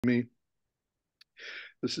me.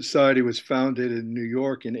 The society was founded in New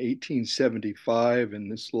York in 1875,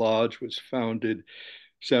 and this lodge was founded,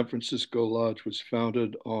 San Francisco Lodge was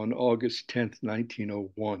founded on August 10th,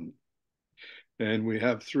 1901. And we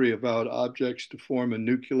have three avowed objects to form a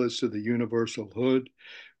nucleus of the universal hood,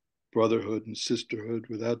 brotherhood and sisterhood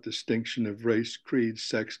without distinction of race, creed,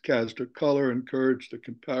 sex, caste, or color, encourage the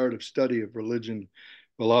comparative study of religion,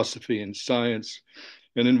 philosophy, and science,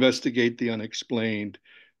 and investigate the unexplained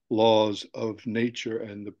laws of nature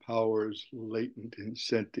and the powers latent in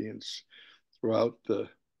sentience throughout the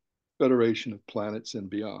Federation of Planets and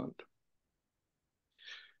beyond.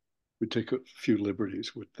 We take a few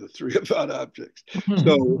liberties with the three avowed objects.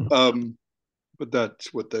 But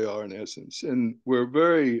that's what they are in essence. And we're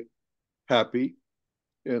very happy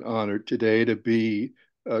and honored today to be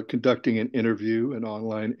conducting an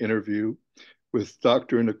online interview with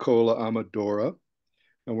Dr. Nicola Amadora.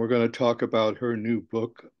 And we're going to talk about her new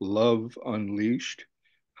book, Love Unleashed,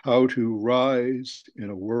 How to Rise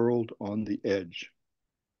in a World on the Edge.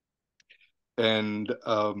 And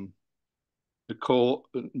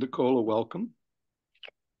Nicola, welcome.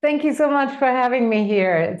 Thank you so much for having me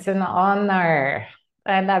here. It's an honor.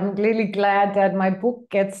 And I'm really glad that my book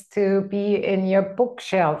gets to be in your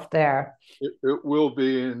bookshelf there. It will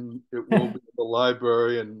be in the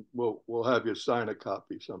library, and we'll have you sign a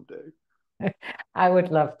copy someday. I would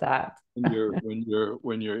love that. when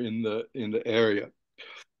you're in the area.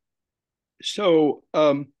 So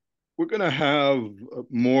we're going to have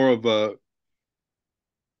more of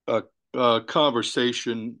a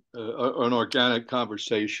conversation, an organic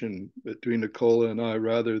conversation between Nicola and I,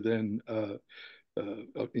 rather than kind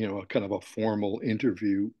of a formal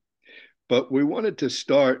interview. But we wanted to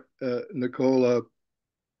start, Nicola.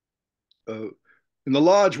 In the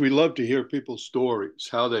lodge, we love to hear people's stories,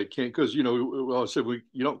 how they came, because I said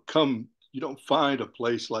you don't find a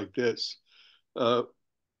place like this.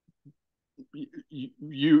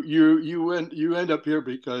 You end up here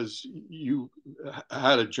because you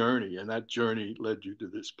had a journey, and that journey led you to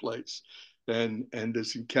this place and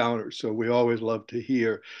this encounter. So we always love to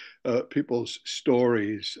hear people's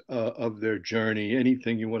stories of their journey.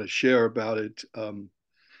 Anything you want to share about it,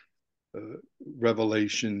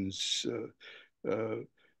 revelations,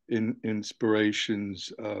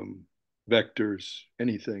 inspirations, vectors,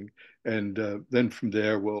 anything, and then from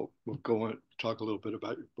there we'll go and talk a little bit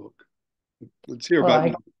about your book. Let's hear about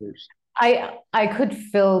you first. I could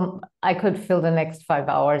fill the next 5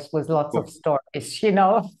 hours with lots of stories,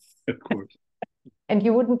 Of course. And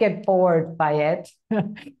you wouldn't get bored by it.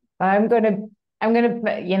 I'm gonna,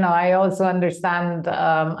 I also understand.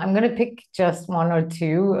 I'm gonna pick just one or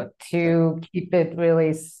two to keep it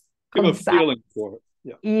really give a feeling for it.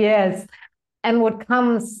 Yeah. Yes. And what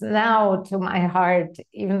comes now to my heart,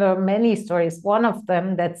 even though many stories, one of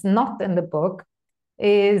them that's not in the book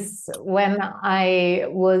is when I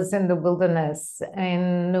was in the wilderness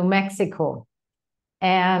in New Mexico.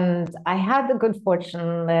 And I had the good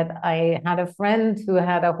fortune that I had a friend who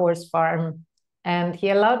had a horse farm, and he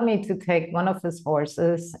allowed me to take one of his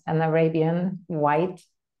horses, an Arabian white,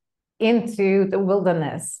 into the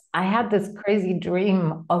wilderness. I had this crazy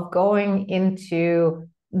dream of going into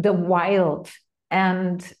the wild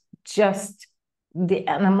and just the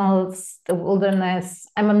animals, the wilderness.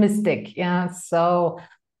 I'm a mystic, so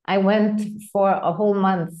I went for a whole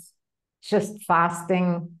month just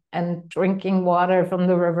fasting and drinking water from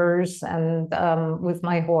the rivers and with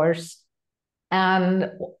my horse.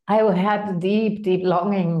 And I had deep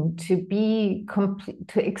longing to be complete,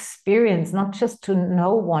 to experience, not just to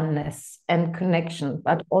know oneness and connection,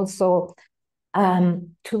 but also to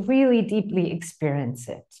really deeply experience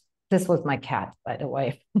it. This was my cat, by the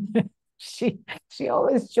way. She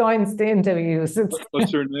always joins the interviews.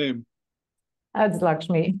 What's her name? That's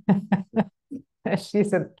Lakshmi.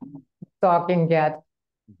 She's a talking cat.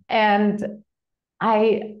 And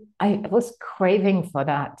I was craving for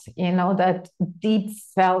that, that deep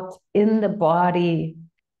felt in the body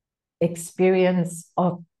experience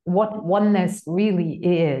of what oneness really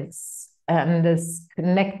is, and this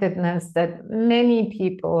connectedness that many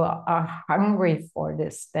people are hungry for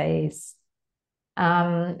these days.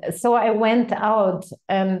 So I went out,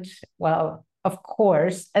 and well, of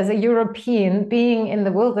course, as a European being in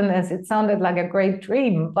the wilderness, it sounded like a great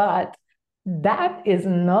dream, but that is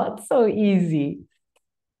not so easy.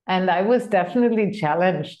 And I was definitely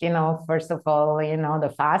challenged, first of all,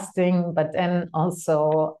 the fasting, but then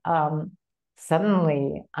also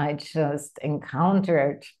suddenly I just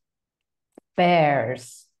encountered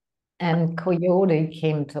bears, and coyote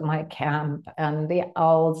came to my camp, and the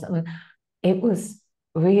owls, and it was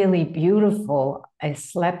really beautiful. I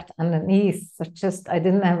slept underneath, I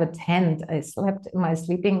didn't have a tent. I slept in my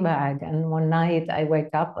sleeping bag. And one night I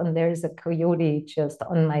wake up and there's a coyote just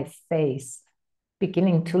on my face,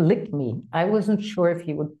 beginning to lick me. I wasn't sure if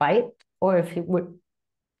he would bite or if he would.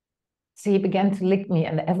 So he began to lick me.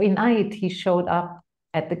 And every night he showed up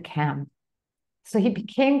at the camp. So he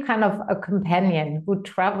became kind of a companion who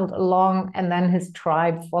traveled along, and then his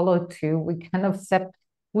tribe followed too.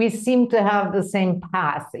 We seemed to have the same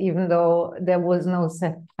path, even though there was no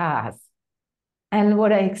set path. And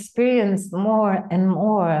what I experienced more and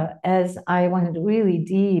more as I went really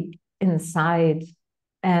deep inside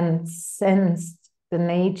and sensed the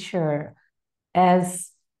nature as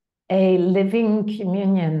a living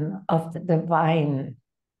communion of the divine.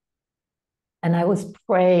 And I was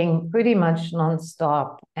praying pretty much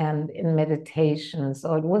nonstop and in meditation.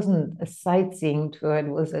 So it wasn't a sightseeing tour, it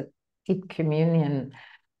was a deep communion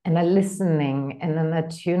and a listening and an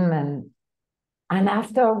attunement. And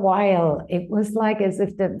after a while, it was like as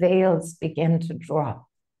if the veils began to drop.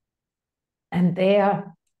 And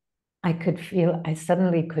there I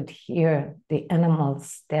suddenly could hear the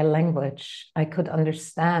animals, their language. I could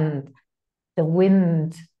understand the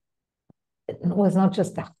wind. It was not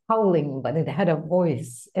just a howling, but it had a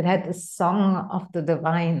voice. It had the song of the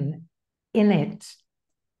divine in it.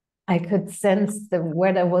 I could sense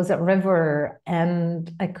where there was a river,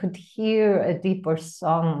 and I could hear a deeper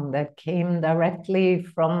song that came directly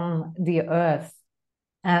from the earth.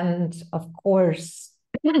 And of course,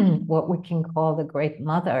 what we can call the Great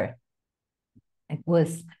Mother. It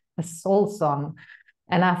was a soul song.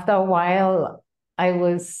 And after a while, I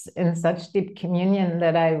was in such deep communion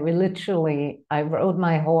that I rode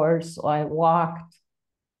my horse or I walked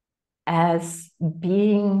as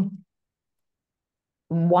being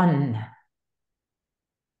one.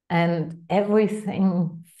 And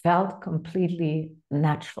everything felt completely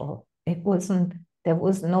natural. There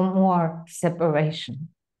was no more separation.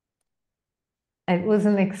 It was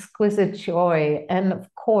an exquisite joy. And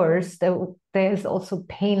of course, there's also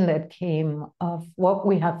pain that came of what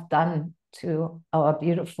we have done to our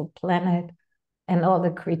beautiful planet and all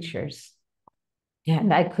the creatures.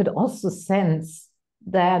 And I could also sense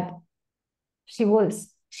that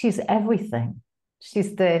she's everything.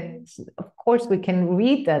 Of course, we can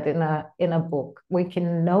read that in a book. We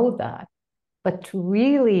can know that. But to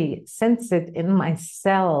really sense it in my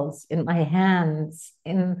cells, in my hands,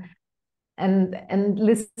 and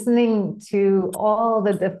listening to all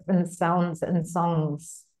the different sounds and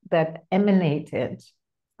songs that emanated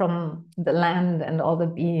from the land and all the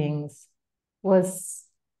beings was,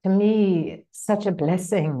 to me, such a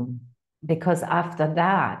blessing. Because after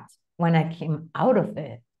that, when I came out of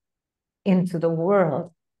it into the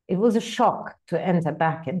world, it was a shock to enter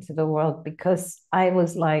back into the world, because I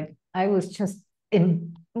was just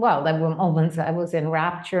there were moments I was in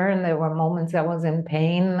rapture, and there were moments I was in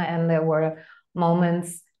pain, and there were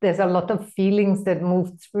moments, there's a lot of feelings that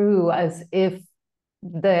moved through as if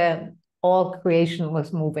all creation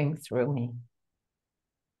was moving through me.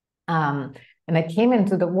 And I came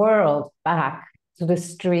into the world back to the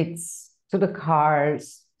streets, to the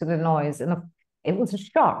cars, to the noise, and it was a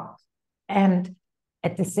shock. And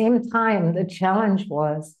at the same time, the challenge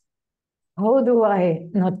was, how do I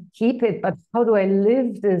not keep it, but how do I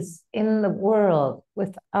live this in the world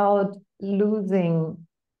without losing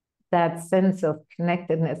that sense of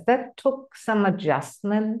connectedness? That took some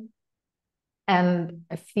adjustment and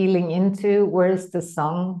a feeling into where's the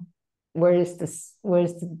song, where's the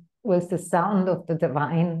sound of the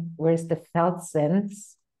divine, where's the felt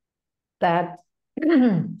sense that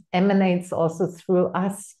emanates also through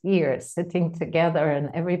us here, sitting together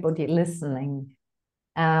and everybody listening.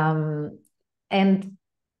 And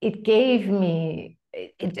it gave me,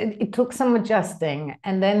 it took some adjusting,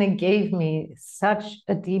 and then it gave me such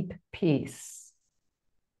a deep peace,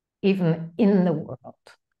 even in the world.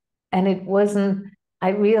 And I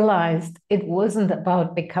realized it wasn't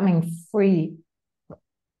about becoming free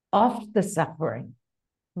of the suffering,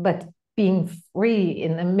 but being free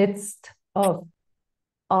in the midst of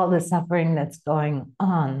all the suffering that's going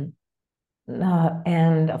on.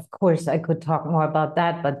 And of course, I could talk more about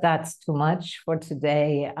that, but that's too much for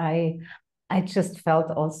today. I just felt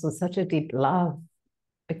also such a deep love,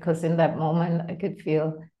 because in that moment I could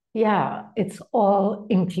feel, yeah, it's all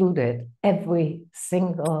included. Every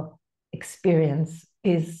single experience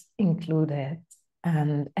is included,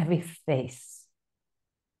 and every face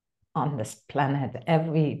on this planet,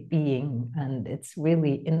 every being, and it's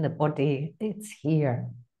really in the body, it's here.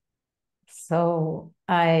 So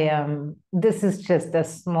this is just a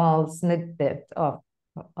small snippet of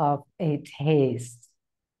a taste.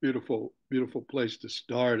 Beautiful. beautiful place to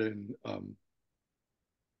start. And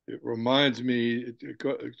it reminds me,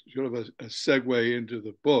 sort of a segue into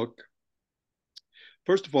the book.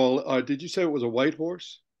 First of all, did you say it was a white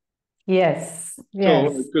horse? Yes, So,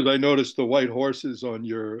 yes, because I noticed the white horses on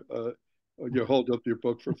your hold up your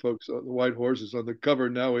book for folks, the white horses on the cover.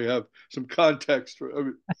 Now we have some context for, I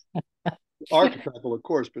mean, archetypal, of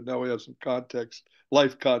course, but now we have some context,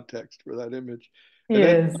 life context for that image. And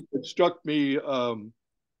then yes, it struck me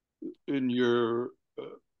in your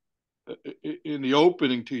in the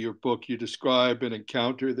opening to your book, you describe an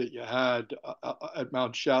encounter that you had at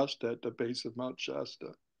Mount Shasta, at the base of Mount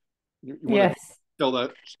Shasta. You want to yes. tell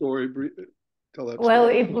that story? Tell that Well,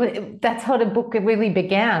 story. that's how the book really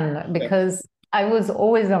began, Yeah. because I was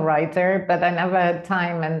always a writer, but I never had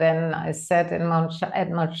time. And then I sat at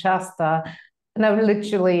Mount Shasta, and I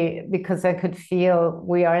literally, because I could feel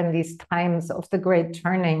we are in these times of the great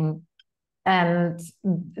turning, and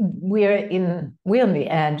we're on the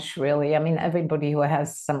edge, really. I mean, everybody who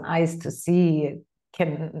has some eyes to see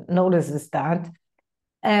can notices that.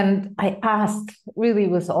 And I asked, really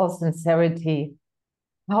with all sincerity,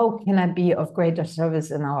 how can I be of greater service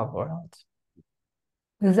in our world?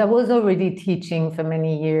 Because I was already teaching for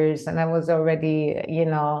many years, and I was already,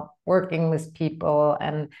 working with people,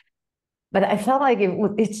 but I felt like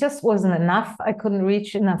it just wasn't enough. I couldn't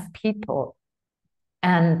reach enough people.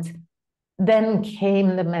 And then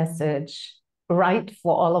came the message, write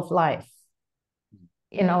for all of life.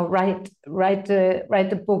 Write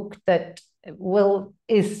a book that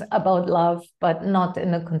is about love, but not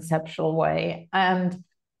in a conceptual way. And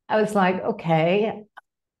I was like, okay,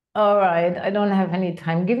 all right, I don't have any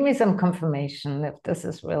time. Give me some confirmation if this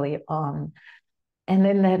is really on. And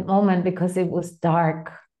in that moment, because it was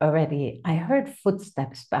dark already, I heard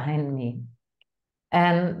footsteps behind me.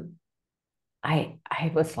 And I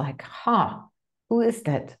was like, who is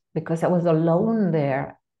that? Because I was alone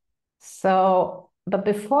there. So, but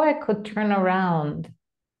before I could turn around,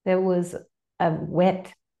 there was a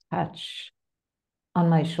wet touch on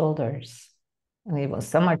my shoulders. And it was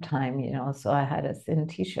summertime, so I had a thin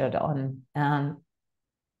t-shirt on, and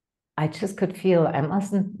I just could feel I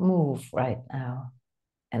mustn't move right now.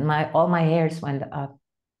 And all my hairs went up.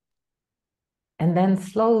 And then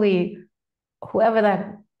slowly,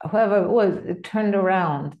 whoever it was, it turned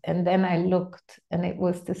around. And then I looked, and it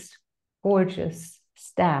was this gorgeous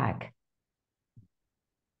stag.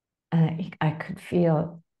 And I could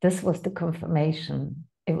feel this was the confirmation.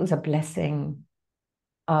 It was a blessing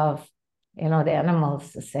of, the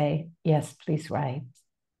animals to say, yes, please write.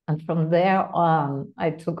 And from there on, I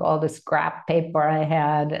took all the scrap paper I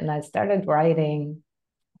had and I started writing.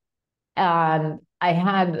 And I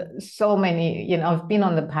had so many, I've been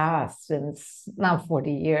on the path since now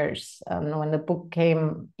 40 years. And when the book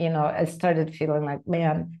came, I started feeling like,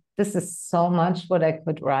 man, this is so much what I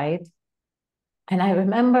could write. And I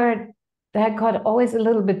remembered that I got always a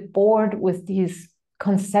little bit bored with these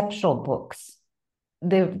conceptual books.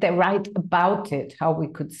 They write about it, how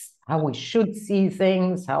we should see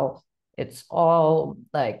things, how it's all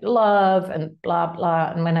like love and blah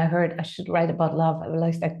blah. And when I heard I should write about love, I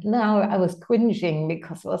was like, no, I was cringing,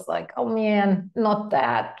 because I was like, oh man, not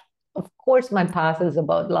that. Of course, my path is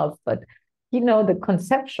about love, but the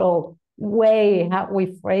conceptual way how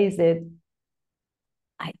we phrase it,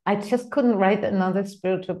 I just couldn't write another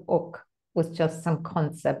spiritual book with just some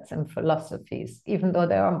concepts and philosophies, even though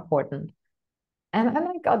they're important. And then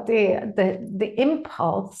I got the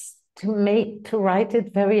impulse to write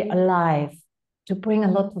it very alive, to bring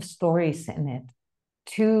a lot of stories in it,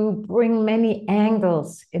 to bring many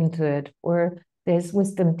angles into it, where there's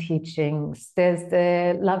wisdom teachings, there's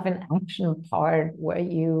the love in action part where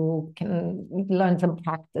you can learn some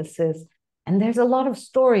practices. And there's a lot of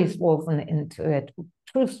stories woven into it,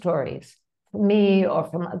 true stories from me or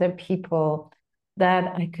from other people,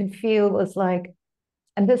 that I could feel was like,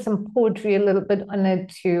 and there's some poetry a little bit on it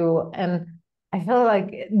too. And I felt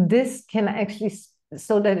like this can actually,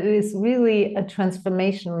 so that it is really a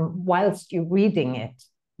transformation whilst you're reading it,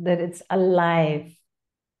 that it's alive.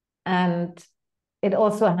 And it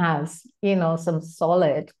also has, some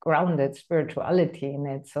solid, grounded spirituality in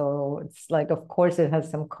it. So it's like, of course, it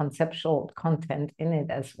has some conceptual content in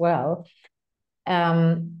it as well.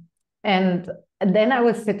 Um, and then I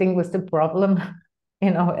was sitting with the problem,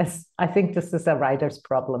 as I think this is a writer's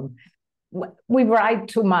problem. We write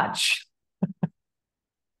too much.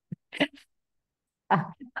 I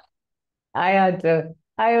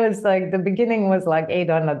was like, the beginning was like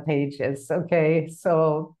 800 pages. Okay.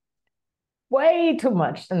 So way too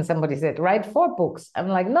much. And somebody said, write 4 books. I'm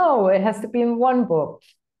like, no, it has to be in 1 book.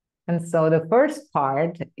 And so the first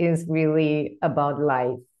part is really about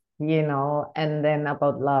life, and then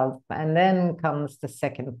about love. And then comes the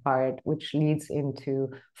second part, which leads into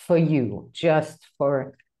for you, just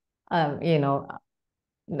for,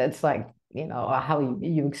 that's like, how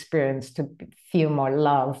you experience to feel more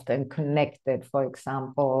loved and connected, for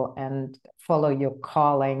example, and follow your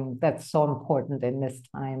calling. That's so important in this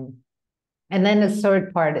time. And then the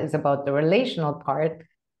third part is about the relational part,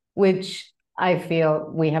 which I feel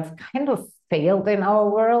we have kind of failed in our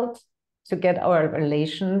world to get our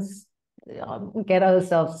relations, get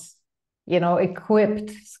ourselves,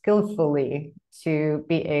 equipped skillfully to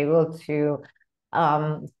be able to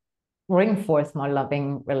bring forth more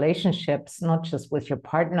loving relationships, not just with your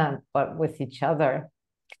partner, but with each other.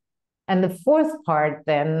 And the fourth part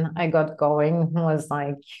then I got going was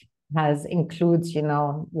like, includes,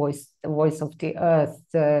 the voice of the earth,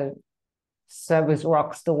 the service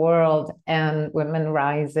rocks the world, and women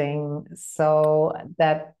rising, so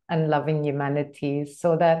that, and loving humanity,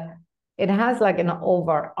 so that it has like an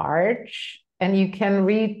overarch, and you can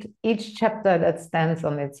read each chapter that stands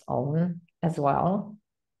on its own as well.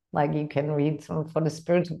 Like you can read some for the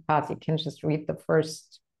spiritual path, you can just read the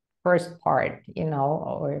first part,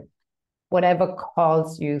 or whatever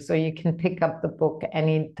calls you. So you can pick up the book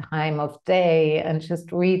any time of day and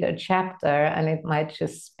just read a chapter, and it might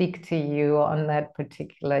just speak to you on that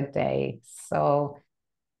particular day. So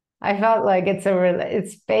I felt like it's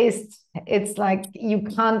like you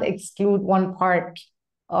can't exclude one part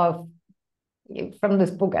of from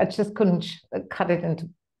this book. I just couldn't cut it into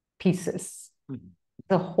pieces. Mm-hmm.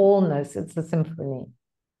 The wholeness, it's a symphony.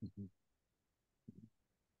 Mm-hmm.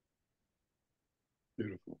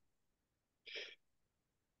 Beautiful.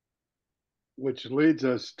 Which leads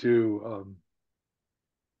us to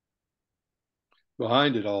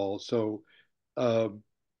behind it all. So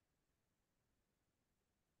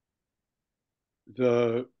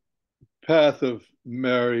the path of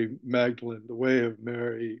Mary Magdalene, the way of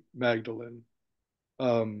Mary Magdalene,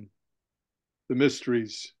 the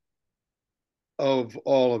mysteries of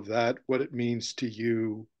all of that, what it means to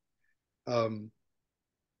you,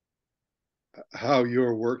 how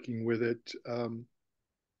you're working with it,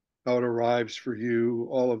 how it arrives for you,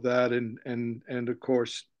 all of that, and of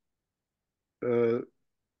course, the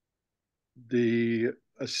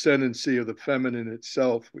ascendancy of the feminine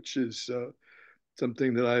itself, which is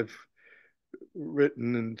something that I've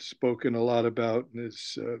written and spoken a lot about, and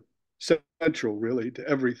is central really to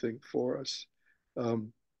everything for us.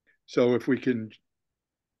 So if we can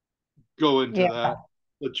go into that,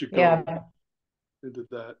 let you go into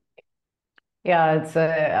that.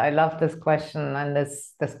 Yeah, I love this question and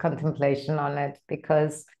this contemplation on it,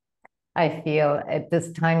 because I feel at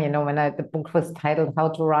this time, when the book was titled How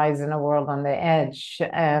to Rise in a World on the Edge,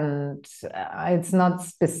 and it's not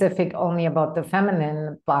specific only about the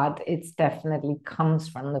feminine, but it's definitely comes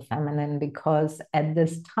from the feminine, because at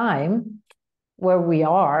this time where we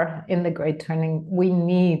are in the Great Turning, we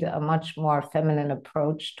need a much more feminine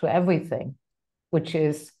approach to everything, which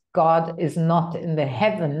is God is not in the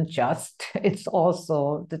heaven just, it's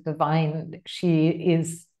also the divine. She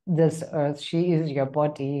is this earth, she is your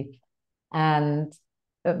body. And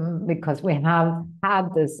because we have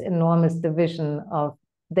had this enormous division of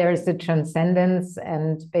there's the transcendence,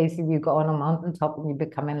 and basically you go on a mountaintop and you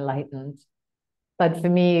become enlightened. But for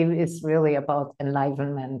me, it's really about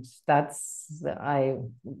enlivenment. I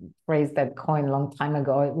raised that coin a long time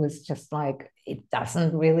ago. It was just like, it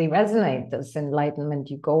doesn't really resonate, this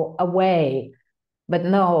enlightenment. You go away. But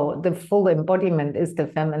no, the full embodiment is the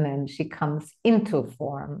feminine. She comes into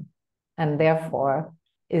form, and therefore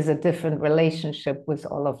is a different relationship with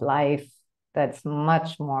all of life that's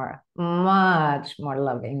much more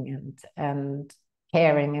loving and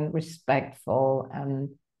caring and respectful,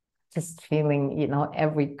 and just feeling,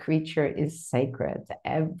 every creature is sacred.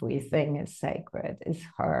 Everything is sacred, is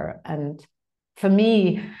her. And for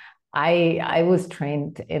me, I was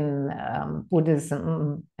trained in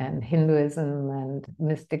Buddhism and Hinduism and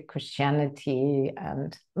mystic Christianity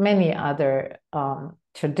and many other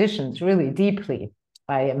traditions really deeply.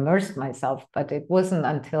 I immersed myself, but it wasn't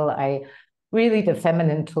until the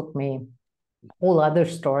feminine took me, a whole other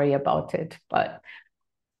story about it. But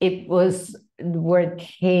it was where it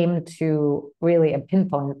came to really a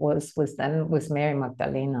pinpoint was Mary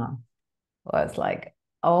Magdalena. It was like,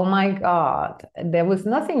 oh my God, there was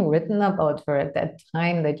nothing written about her at that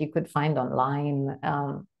time that you could find online.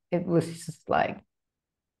 It was just like,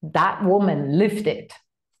 that woman lived it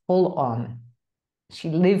full on. She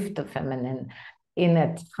lived the feminine in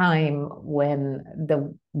a time when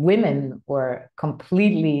the women were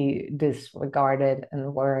completely disregarded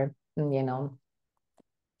and were,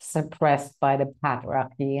 suppressed by the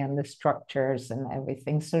patriarchy and the structures and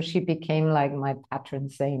everything. So she became like my patron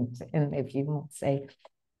saint, and if you would say.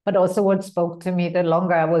 But also what spoke to me the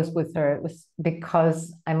longer I was with her, it was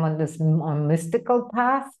because I'm on this more mystical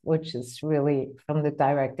path, which is really from the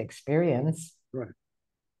direct experience. Right.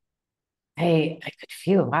 I could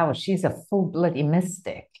feel, wow, she's a full bloody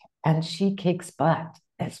mystic, and she kicks butt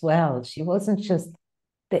as well. She wasn't just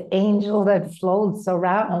the angel that floats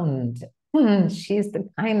around. She's the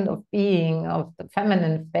kind of being of the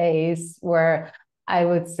feminine phase where I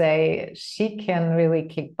would say she can really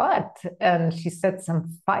kick butt, and she sets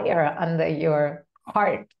some fire under your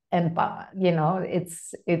heart. And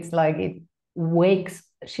it's like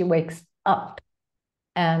she wakes up,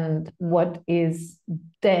 and what is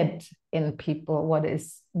dead in people, what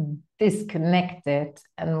is disconnected,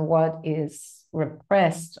 and what is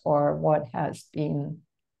repressed, or what has been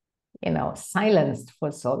silenced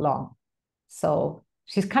for so long. So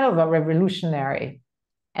she's kind of a revolutionary.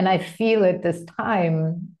 And I feel at this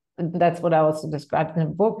time, that's what I also described in the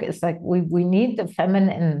book, is like we need the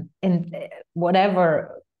feminine in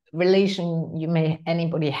whatever relation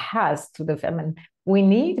anybody has to the feminine. We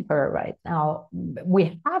need her right now.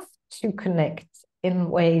 We have to connect in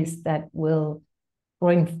ways that will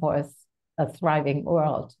bring forth a thriving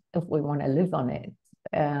world if we want to live on it.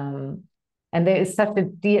 And there is such a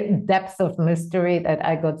depth of mystery that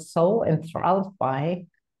I got so enthralled by,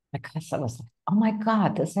 because I was like, oh my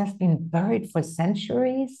God, this has been buried for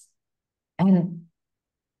centuries. And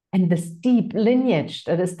this deep lineage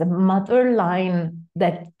that is the mother line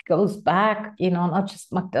that goes back, not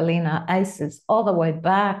just Magdalena, Isis, all the way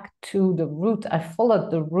back to the root. I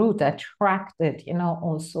followed the root, I tracked it,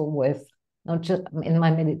 also with not just in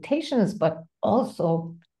my meditations, but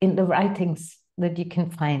also in the writings that you can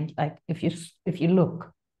find, like if you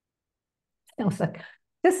look. I was like,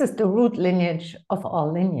 this is the root lineage of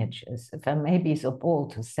all lineages, if I may be so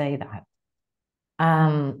bold to say that.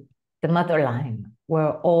 The mother line,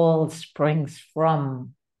 where all springs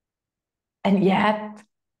from. And yet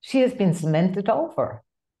she has been cemented over.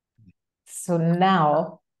 So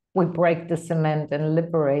now we break the cement and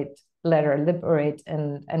let her liberate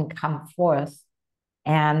and come forth.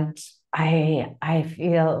 And I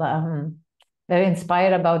feel very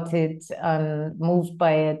inspired about it, and moved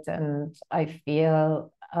by it. And I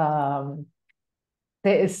feel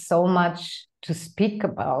there is so much to speak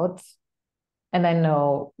about. And I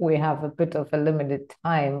know we have a bit of a limited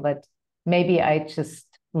time, but maybe I just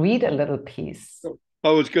read a little piece.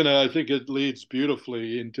 I think it leads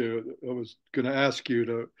beautifully into, I was gonna ask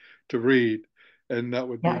you to read, and that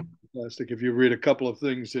would be fantastic if you read a couple of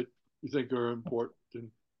things that you think are important, and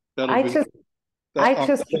that'll I be just, I that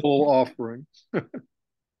just, whole offering.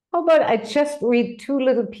 how about I just read two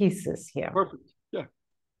little pieces here? Perfect. Yeah.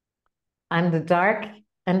 I'm the dark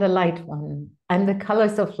and the light one. I'm the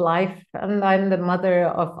colors of life, and I'm the mother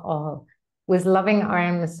of all. With loving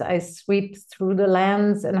arms, I sweep through the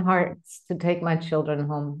lands and hearts to take my children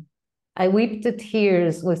home. I weep the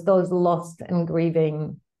tears with those lost and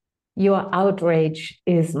grieving. Your outrage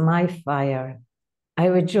is my fire. I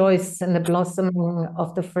rejoice in the blossoming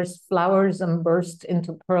of the first flowers and burst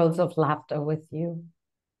into pearls of laughter with you.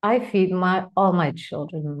 I feed all my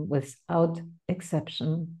children without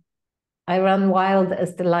exception. I run wild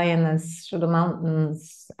as the lioness through the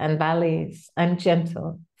mountains and valleys. I'm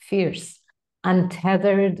gentle, fierce,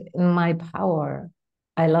 untethered in my power.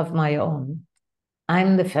 I love my own.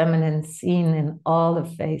 I'm the feminine seen in all the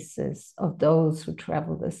faces of those who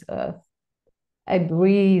travel this earth. I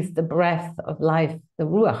breathe the breath of life, the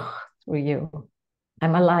ruach, through you.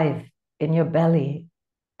 I'm alive in your belly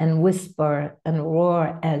and whisper and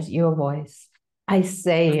roar as your voice. I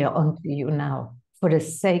say unto you now, for the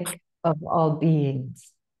sake of all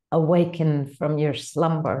beings, awaken from your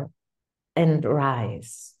slumber and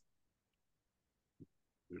rise.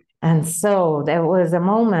 And so there was a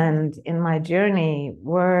moment in my journey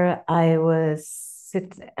where I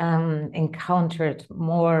encountered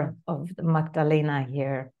more of the Magdalena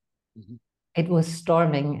here. Mm-hmm. It was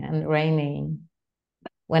storming and raining.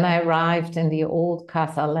 When I arrived in the old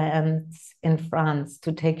Catalans in France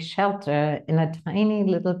to take shelter in a tiny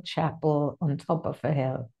little chapel on top of a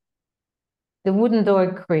hill. The wooden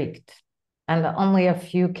door creaked, and only a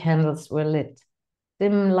few candles were lit.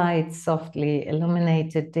 Dim light softly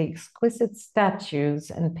illuminated the exquisite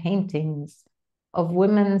statues and paintings of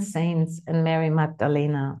women saints and Mary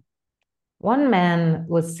Magdalena. One man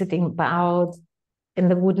was sitting bowed in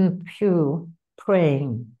the wooden pew,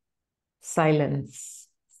 praying. Silence,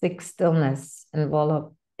 thick stillness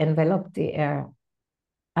enveloped the air.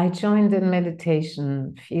 I joined in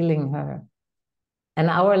meditation, feeling her. An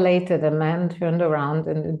hour later, the man turned around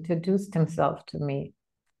and introduced himself to me.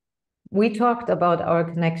 We talked about our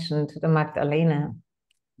connection to the Magdalena,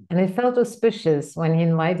 and it felt auspicious when he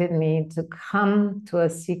invited me to come to a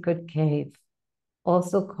secret cave,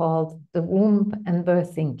 also called the Womb and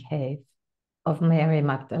Birthing Cave of Mary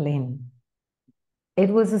Magdalene. It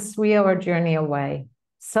was a 3-hour journey away,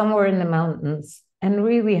 somewhere in the mountains, and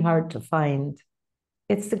really hard to find.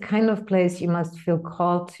 It's the kind of place you must feel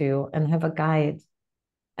called to and have a guide,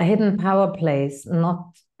 a hidden power place,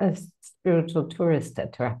 not a spiritual tourist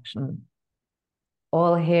attraction.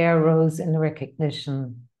 All hair rose in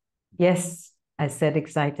recognition. Yes, I said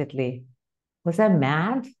excitedly. Was I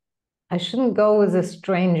mad? I shouldn't go with a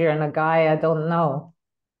stranger and a guy I don't know.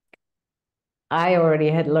 I already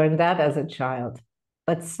had learned that as a child,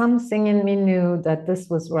 but something in me knew that this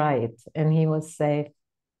was right and he was safe.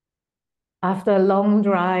 After a long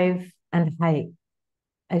drive and hike,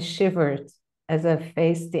 I shivered as I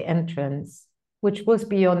faced the entrance, which was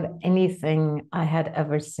beyond anything I had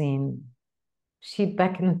ever seen. She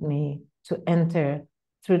beckoned me to enter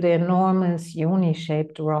through the enormous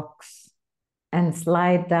uni-shaped rocks and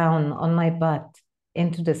slide down on my butt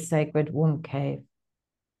into the sacred womb cave.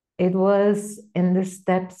 It was in the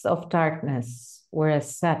depths of darkness where I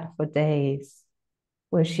sat for days,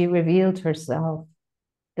 where she revealed herself,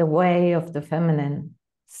 the way of the feminine,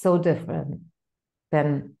 so different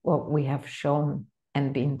than what we have shown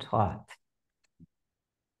and been taught.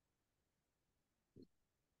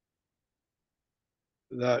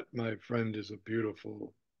 That, my friend, is a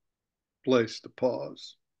beautiful place to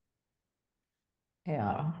pause.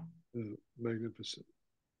 Yeah. Magnificent.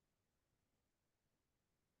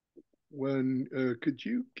 When could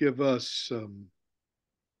you give us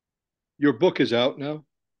your book is out now?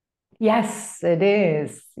 Yes, it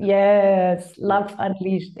is. Yes, Love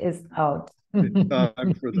Unleashed is out. In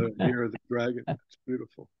time for the Year of the Dragon. It's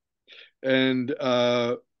beautiful. And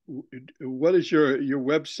what is your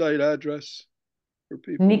website address for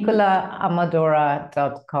people?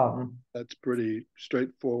 NicolaAmadora.com. That's pretty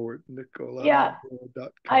straightforward. Yeah,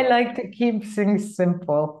 I NicolaAmadora.com. like to keep things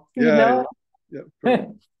simple, you Yeah, know? yeah,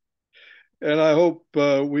 perfect. And I hope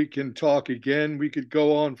we can talk again. We could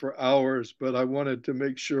go on for hours, but I wanted to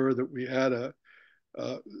make sure that we had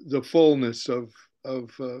the fullness of a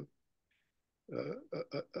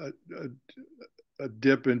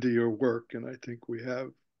dip into your work, and I think we have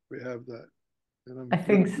that. And I'm I really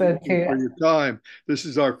think so grateful too. for your time. This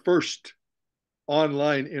is our first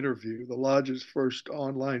online interview, the Lodge's first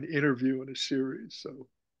online interview in a series. So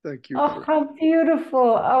thank you Oh, for. how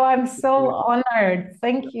beautiful. Oh, I'm so honored.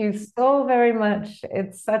 Thank you so very much.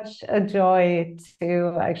 It's such a joy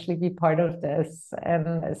to actually be part of this,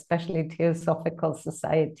 and especially Theosophical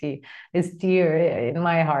Society is dear in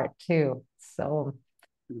my heart too. So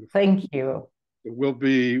thank you. We'll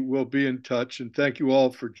be in touch, and thank you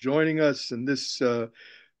all for joining us. And this uh,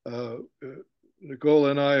 Nicola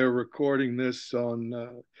and I are recording this on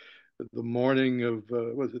the morning of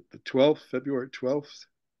was it the 12th, February 12th?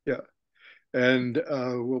 Yeah, and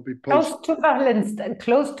we'll be posting.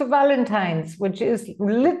 Close to Valentine's, which is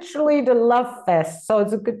literally the love fest. So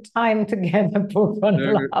it's a good time to get a book on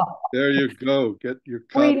There, love. there you go. Get your We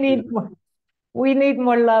copy. need more. We need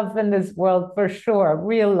more love in this world for sure.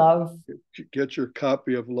 Real love. Get your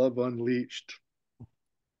copy of Love Unleashed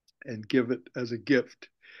and give it as a gift.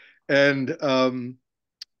 And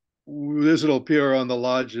this will appear on the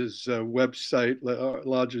Lodge's website,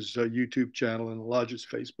 Lodge's YouTube channel, and the Lodge's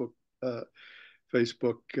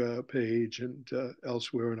Facebook page, and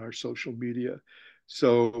elsewhere in our social media.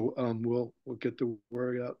 So we'll get the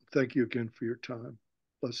word out. Thank you again for your time.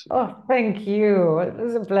 Blessing. Oh, thank you. It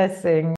was a blessing.